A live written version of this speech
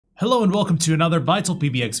Hello and welcome to another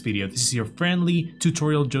VitalPBX video. This is your friendly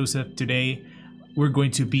tutorial Joseph. Today we're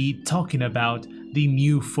going to be talking about the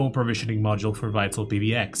new phone provisioning module for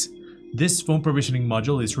VitalPBX. This phone provisioning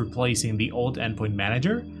module is replacing the old endpoint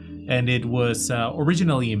manager, and it was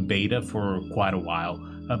originally in beta for quite a while,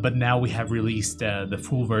 but now we have released the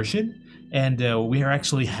full version, and we are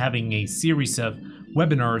actually having a series of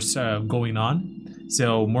webinars going on.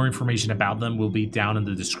 So more information about them will be down in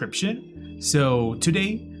the description. So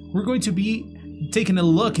today we're going to be taking a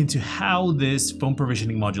look into how this phone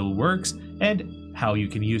provisioning module works and how you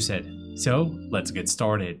can use it. So let's get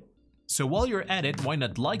started. So while you're at it, why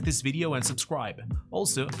not like this video and subscribe?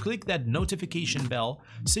 Also, click that notification bell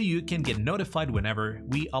so you can get notified whenever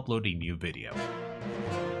we upload a new video.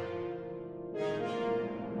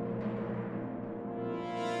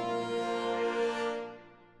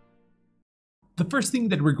 The first thing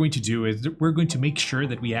that we're going to do is we're going to make sure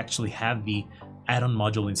that we actually have the add-on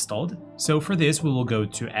module installed. So for this, we will go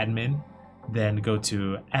to admin, then go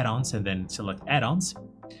to add-ons and then select add-ons.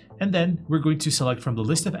 And then we're going to select from the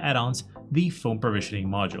list of add-ons the phone provisioning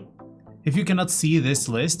module. If you cannot see this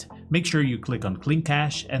list, make sure you click on Clean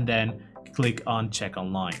Cache and then click on Check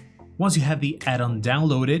Online. Once you have the add-on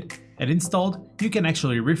downloaded and installed, you can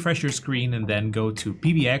actually refresh your screen and then go to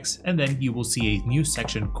PBX, and then you will see a new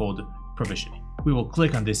section called Provisioning. We will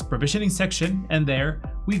click on this provisioning section, and there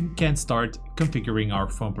we can start configuring our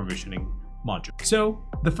phone provisioning module. So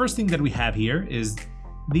the first thing that we have here is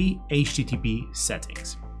the HTTP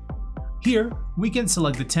settings. Here we can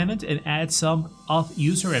select the tenant and add some auth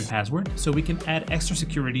user and password, so we can add extra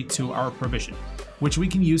security to our provision, which we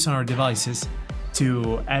can use on our devices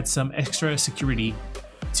to add some extra security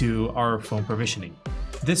to our phone provisioning.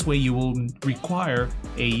 This way you will require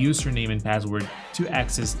a username and password to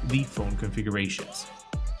access the phone configurations.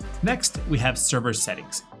 Next, we have server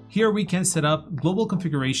settings. Here we can set up global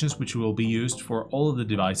configurations which will be used for all of the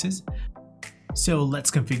devices. So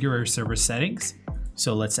let's configure our server settings.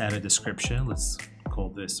 So let's add a description. Let's call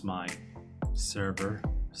this my server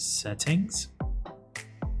settings.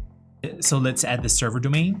 So let's add the server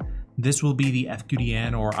domain. This will be the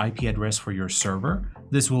FQDN or IP address for your server.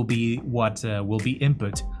 This will be what will be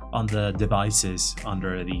input on the devices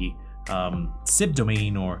under the SIP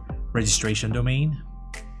domain or registration domain.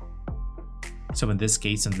 So in this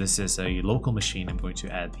case, and this is a local machine, I'm going to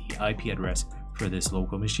add the IP address for this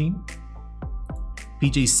local machine.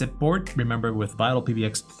 PJ-SIP port, remember with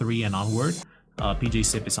VitalPBX 3 and onward,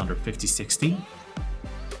 PJ-SIP is under 5060,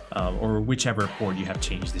 or whichever port you have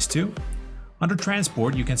changed this to. Under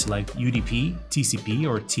transport, you can select UDP, TCP,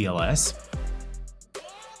 or TLS.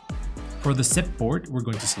 For the SIP port, we're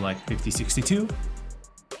going to select 5062.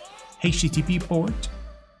 HTTP port,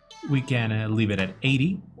 we can leave it at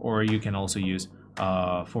 80, or you can also use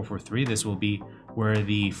 443. This will be where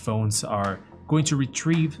the phones are going to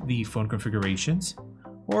retrieve the phone configurations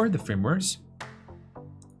or the firmwares.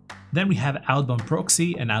 Then we have outbound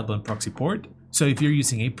proxy and outbound proxy port. So if you're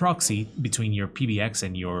using a proxy between your PBX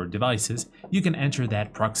and your devices, you can enter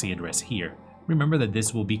that proxy address here. Remember that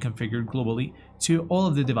this will be configured globally to all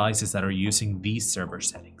of the devices that are using these server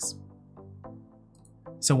settings.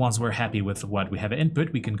 So once we're happy with what we have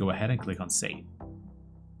input, we can go ahead and click on Save.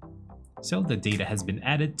 So the data has been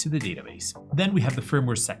added to the database. Then we have the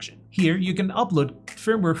firmware section. Here you can upload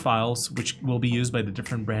firmware files which will be used by the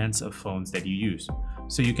different brands of phones that you use.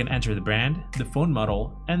 So you can enter the brand, the phone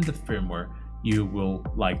model, and the firmware you will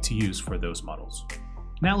like to use for those models.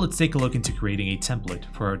 Now let's take a look into creating a template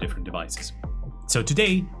for our different devices. So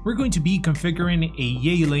today we're going to be configuring a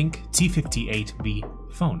Yealink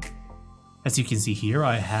T58V phone. As you can see here,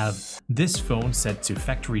 I have this phone set to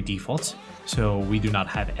factory default, so we do not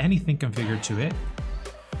have anything configured to it.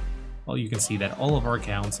 Well, you can see that all of our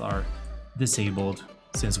accounts are disabled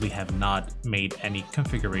since we have not made any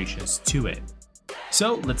configurations to it.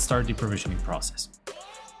 So let's start the provisioning process.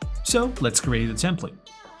 So let's create a template.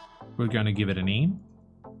 We're going to give it a name.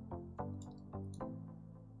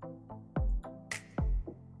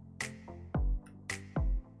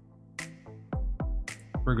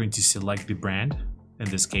 We're going to select the brand. In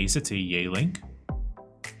this case, it's a Yealink.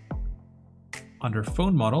 Under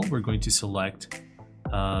phone model, we're going to select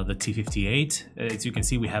the T58. As you can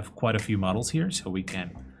see, we have quite a few models here, so we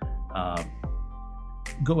can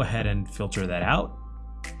go ahead and filter that out.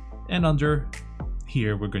 And under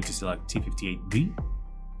here, we're going to select T58V,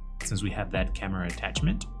 since we have that camera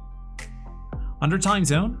attachment. Under time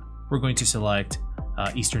zone, we're going to select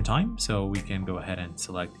Eastern Time, so we can go ahead and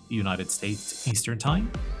select United States Eastern Time.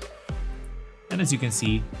 And as you can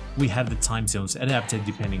see, we have the time zones adapted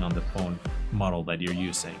depending on the phone model that you're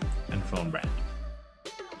using and phone brand.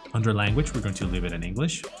 Under language, we're going to leave it in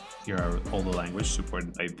English. Here are all the language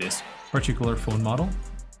supported by this particular phone model.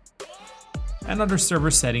 And under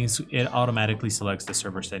server settings, it automatically selects the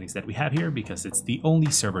server settings that we have here because it's the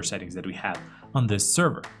only server settings that we have on this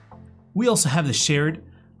server. We also have the shared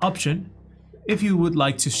option if you would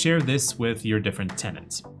like to share this with your different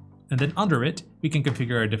tenants. And then under it, we can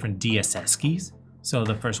configure our different DSS keys. So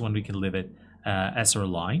the first one, we can leave it as our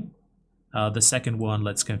line. The second one,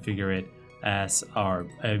 let's configure it as our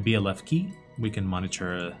BLF key. We can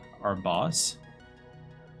monitor our boss.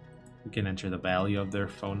 We can enter the value of their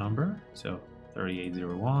phone number. So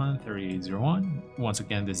 3801, 3801. Once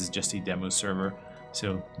again, this is just a demo server,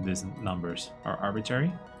 so these numbers are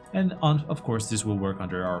arbitrary. And of course, this will work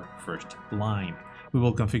under our first line. We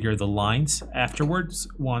will configure the lines afterwards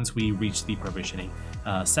once we reach the provisioning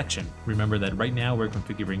section. Remember that right now we're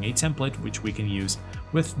configuring a template which we can use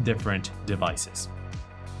with different devices.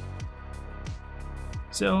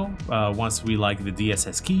 So once we like the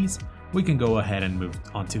DSS keys, we can go ahead and move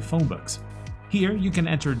on to phonebooks. Here you can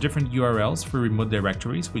enter different URLs for remote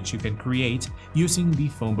directories which you can create using the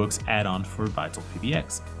phonebooks add-on for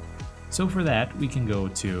VitalPBX. So for that, we can go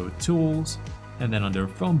to Tools, and then under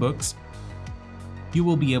Phonebooks, you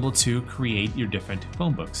will be able to create your different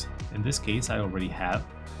phonebooks. In this case, I already have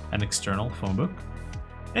an external phonebook.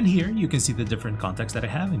 And here you can see the different contacts that I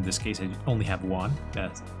have. In this case, I only have one,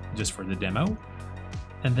 just for the demo.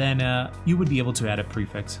 And then you would be able to add a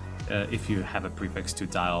prefix if you have a prefix to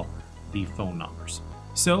dial the phone numbers.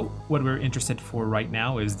 So what we're interested for right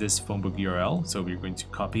now is this phonebook URL. So we're going to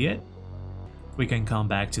copy it. We can come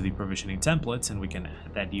back to the provisioning templates and we can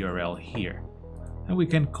add that URL here. And we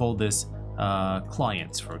can call this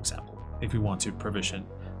clients, for example, if we want to provision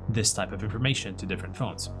this type of information to different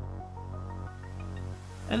phones.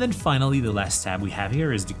 And then finally, the last tab we have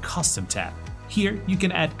here is the custom tab. Here you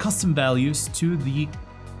can add custom values to the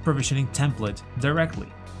provisioning template directly.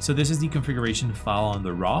 So this is the configuration file on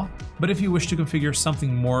the raw, but if you wish to configure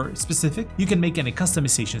something more specific, you can make any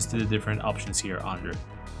customizations to the different options here under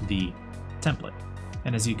the template.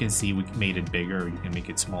 And as you can see, we made it bigger, you can make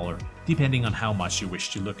it smaller, depending on how much you wish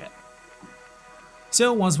to look at.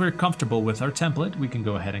 So once we're comfortable with our template, we can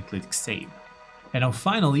go ahead and click Save. And now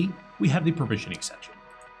finally, we have the provisioning section.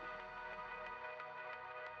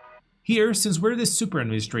 Here, since we're the super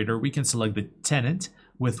administrator, we can select the tenant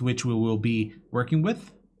with which we will be working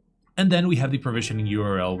with. And then we have the provisioning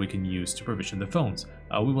URL we can use to provision the phones.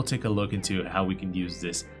 We will take a look into how we can use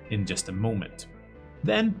this in just a moment.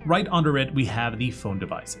 Then, right under it, we have the phone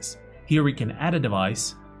devices. Here we can add a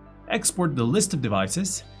device, export the list of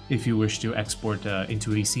devices, if you wish to export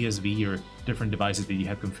into a CSV or different devices that you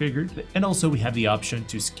have configured, and also we have the option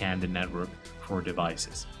to scan the network for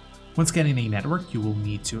devices. When scanning a network, you will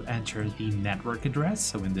need to enter the network address.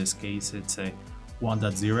 So in this case, it's a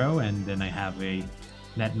 1.0, and then I have a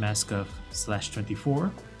net mask of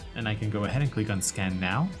 /24, and I can go ahead and click on Scan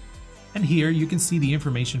Now. And here you can see the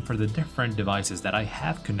information for the different devices that I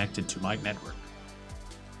have connected to my network,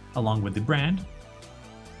 along with the brand,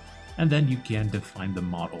 and then you can define the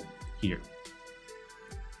model here.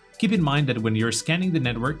 Keep in mind that when you're scanning the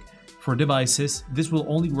network for devices, this will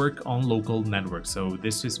only work on local networks, so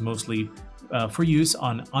this is mostly for use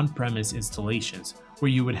on on-premise installations,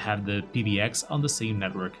 where you would have the PBX on the same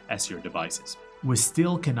network as your devices. We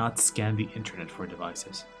still cannot scan the internet for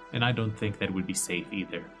devices, and I don't think that would be safe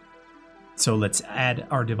either. So let's add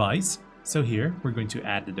our device. So here, we're going to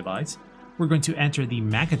add the device. We're going to enter the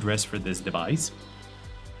MAC address for this device.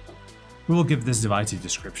 We will give this device a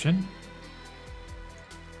description.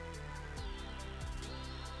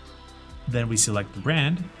 Then we select the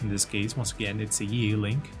brand. In this case, once again, it's a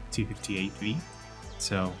Yealink T58V.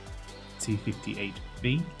 So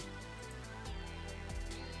T58V.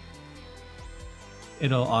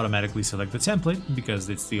 It'll automatically select the template because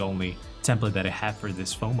it's the only template that I have for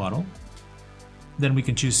this phone model. Then we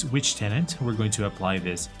can choose which tenant we're going to apply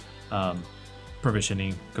this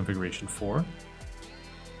provisioning configuration for.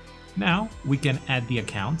 Now we can add the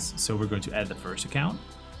accounts. So we're going to add the first account.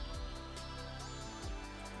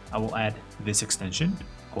 I will add this extension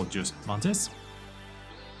called Joseph Montes.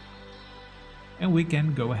 And we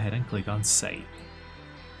can go ahead and click on Save.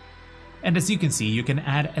 And as you can see, you can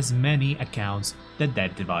add as many accounts that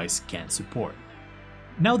that device can support.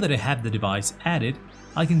 Now that I have the device added,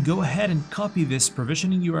 I can go ahead and copy this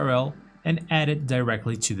provisioning URL and add it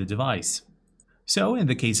directly to the device. So in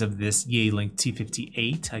the case of this Yealink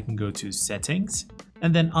T58, I can go to Settings,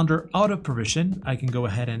 and then under Auto Provision, I can go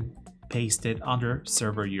ahead and paste it under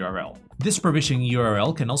Server URL. This provisioning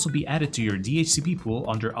URL can also be added to your DHCP pool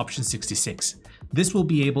under Option 66. This will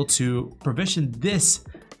be able to provision this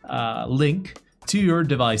link to your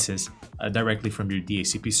devices directly from your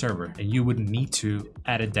DHCP server, and you wouldn't need to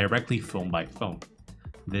add it directly phone by phone.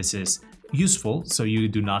 This is useful so you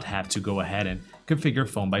do not have to go ahead and configure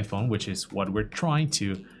phone by phone, which is what we're trying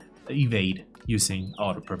to evade using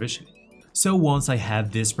auto provisioning. So once I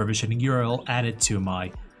have this provisioning URL added to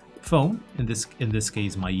my phone, in this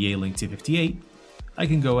case my Yealink T58, I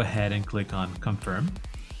can go ahead and click on confirm.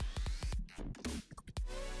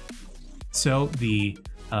 So the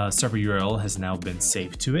server URL has now been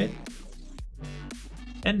saved to it.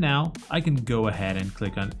 And now I can go ahead and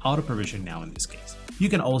click on auto provision now in this case. You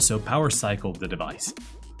can also power cycle the device.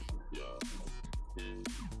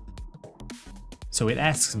 So it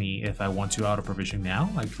asks me if I want to auto provision now.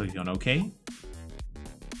 I click on OK.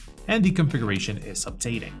 And the configuration is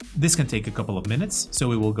updating. This can take a couple of minutes, so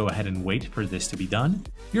we will go ahead and wait for this to be done.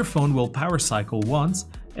 Your phone will power cycle once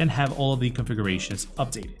and have all of the configurations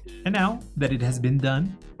updated. And now that it has been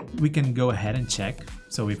done, we can go ahead and check.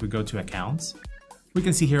 So if we go to accounts, we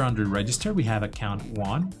can see here under register, we have account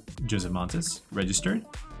 1, Joseph Montes, registered.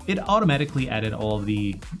 It automatically added all of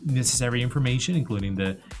the necessary information, including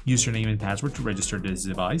the username and password to register this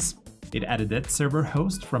device. It added that server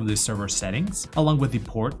host from the server settings, along with the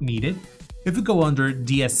port needed. If we go under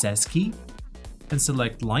DSS key and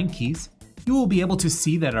select line keys, you will be able to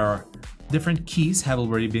see that our different keys have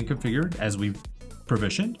already been configured as we've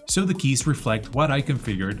provisioned. So the keys reflect what I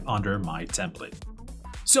configured under my template.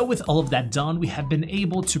 So with all of that done, we have been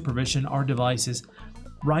able to provision our devices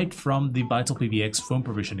right from the VitalPBX phone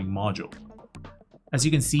provisioning module. As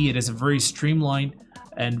you can see, it is a very streamlined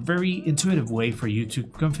and very intuitive way for you to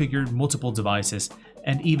configure multiple devices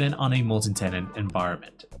and even on a multi-tenant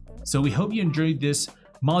environment. So we hope you enjoyed this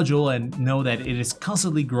module and know that it is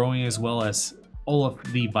constantly growing, as well as all of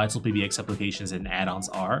the VitalPBX applications and add-ons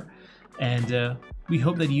are. And we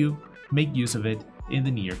hope that you make use of it in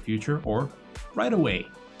the near future or right away.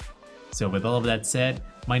 So with all of that said,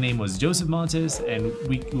 my name was Joseph Montes, and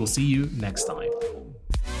we will see you next time.